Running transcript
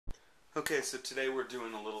Okay, so today we're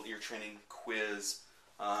doing a little ear training quiz.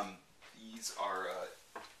 These are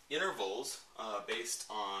intervals based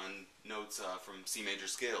on notes from C major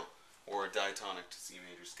scale or diatonic to C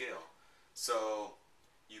major scale. So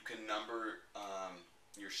you can number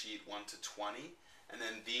your sheet 1 to 20, and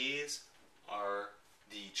then these are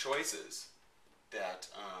the choices that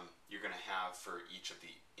you're going to have for each of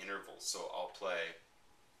the intervals. So I'll play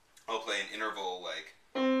an interval like.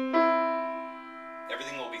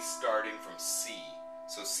 Everything will be starting from C.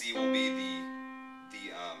 So C will be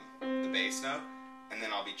the bass note, and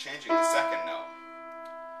then I'll be changing the second note.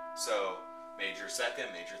 So major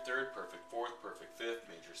second, major third, perfect fourth, perfect fifth,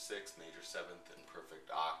 major sixth, major seventh, and perfect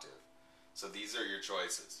octave. So these are your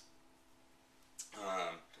choices.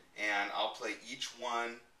 And I'll play each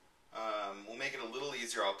one. We'll make it a little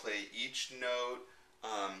easier. I'll play each note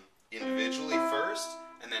individually first,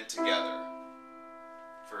 and then together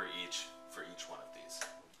for each one of these.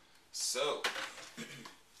 So,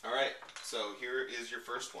 all right. So here is your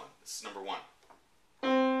first one. This is number 1.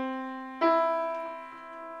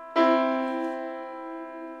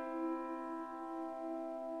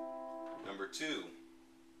 Number 2.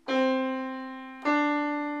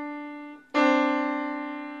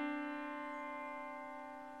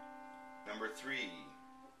 Number 3.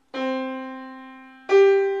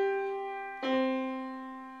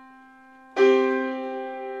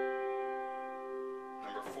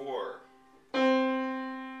 Number 4.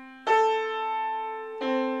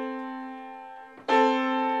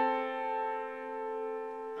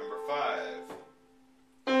 Number 5.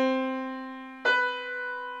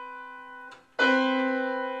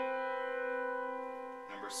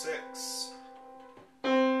 Number 6.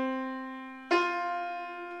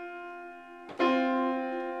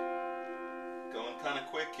 Going kind of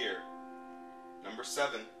quick here. Number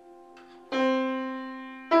 7.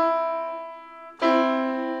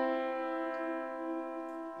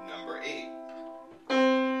 Number 8.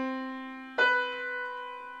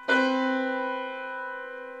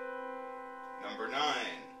 Number 9.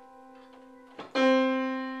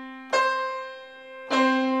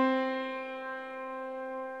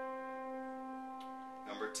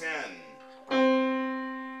 Number 10.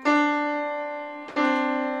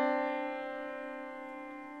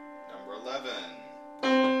 Number 11.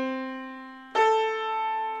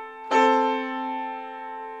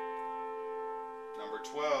 Number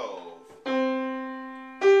 12.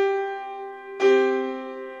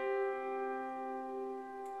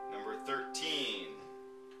 Number 13.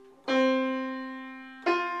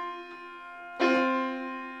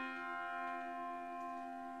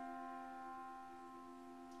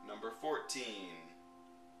 Number 14.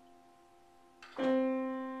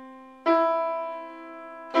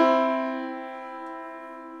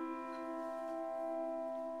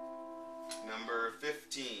 Number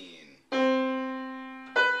 15.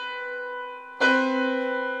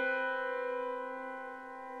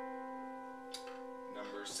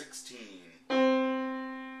 Number 16.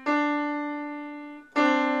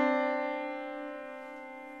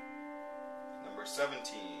 Number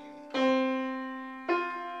 17.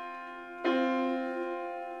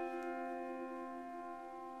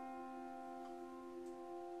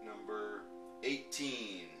 Number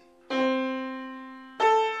 18.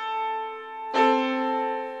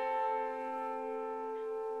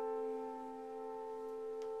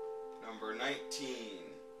 Number 19.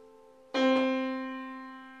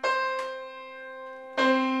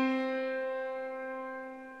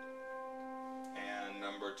 And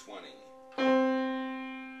number 20.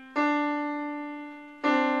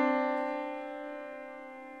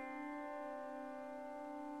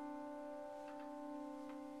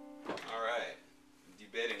 Alright,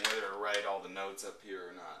 debating whether to write all the notes up here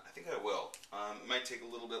or not. I think I will. It might take a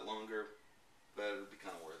little bit longer, but it'll be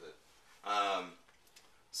kind of worth it.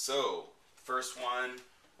 So, first one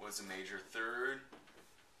was a major third,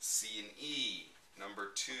 C and E.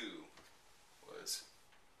 Number 2 was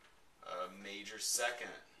a major second,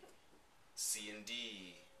 C and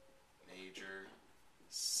D, major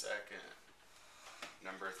second.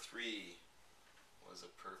 Number 3 was a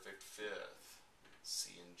perfect fifth,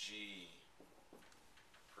 C and G,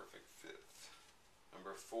 perfect fifth.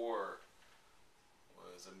 Number 4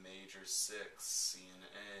 was a major sixth, C and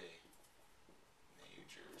A,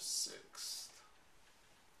 major sixth.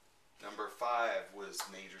 Number 5 was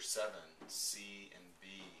major 7, C and B,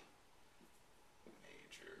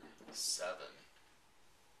 major 7.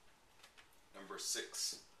 Number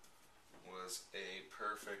 6 was a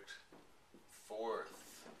perfect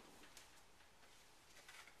fourth.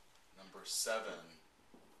 Number 7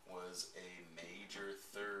 was a major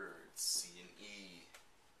third, C and E.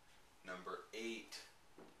 Number 8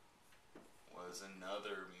 was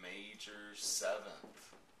another major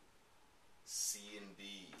seventh. C and B,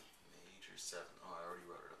 major seventh. Oh, I already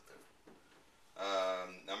wrote it up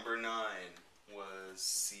there. Number 9 was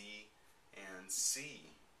C and C.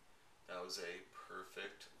 That was a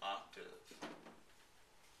perfect octave.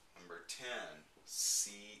 Number 10,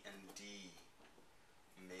 C and D,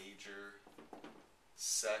 major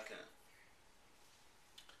second.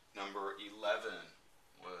 Number 11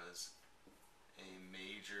 was a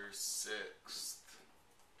major sixth,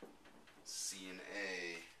 C and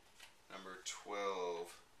A. Number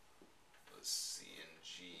 12 was C and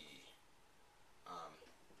G.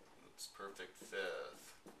 Oops, perfect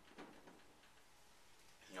fifth.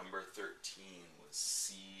 Number 13 was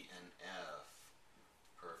C and F,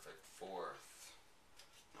 perfect fourth.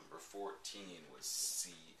 Number 14 was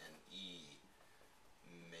C and E,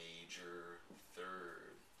 major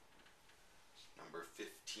third. Number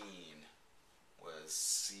 15 was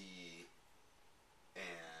C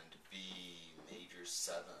and B, major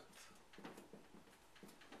seventh.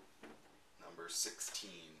 Number 16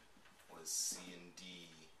 was C and D,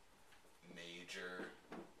 major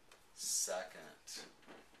second.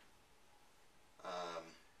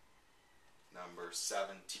 Number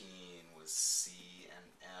 17 was C and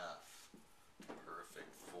F,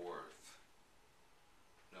 perfect fourth.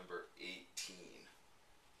 Number 18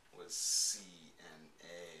 was C and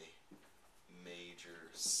A,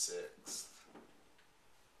 major sixth.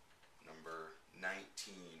 Number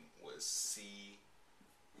 19 was C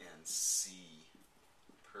and C,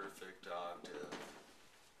 perfect octave.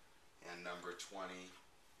 And number 20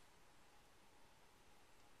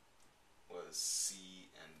 was C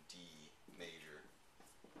and D, major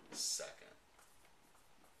second.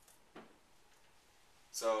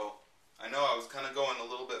 So I know I was kind of going a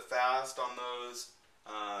little bit fast on those.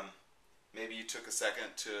 Maybe you took a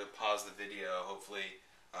second to pause the video, hopefully,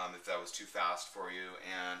 if that was too fast for you,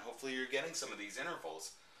 and hopefully you're getting some of these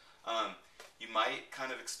intervals. You might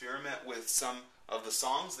kind of experiment with some of the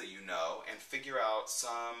songs that you know and figure out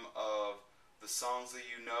some of the songs that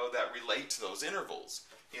you know that relate to those intervals.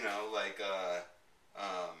 You know, like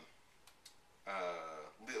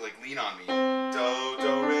Lean on Me. Do,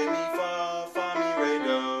 do, re, mi, fa, fa, mi, re,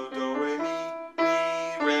 do, do, re, mi,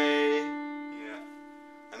 re. Yeah.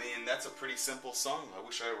 I mean, that's a pretty simple song. I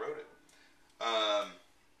wish I wrote it.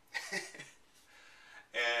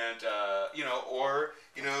 And, you know, or,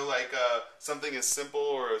 you know, like something as simple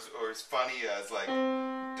or as funny as like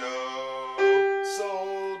do,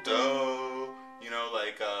 sol, do. You know,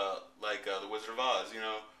 like The Wizard of Oz, you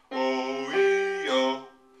know. Oh, yo.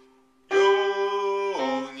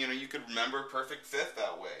 And, you know, you could remember perfect fifth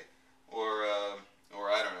that way. Or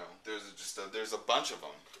I don't know. There's a bunch of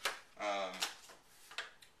them.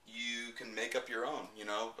 You can make up your own, you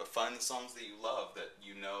know. But find the songs that you love, that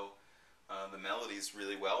you know the melodies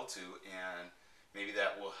really well to, and maybe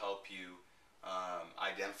that will help you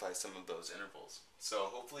identify some of those intervals. So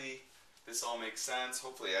hopefully this all makes sense.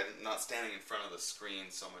 Hopefully I'm not standing in front of the screen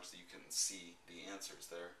so much that you can see the answers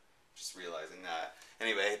there. Just realizing that.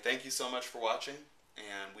 Anyway, thank you so much for watching,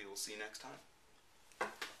 and we will see you next time.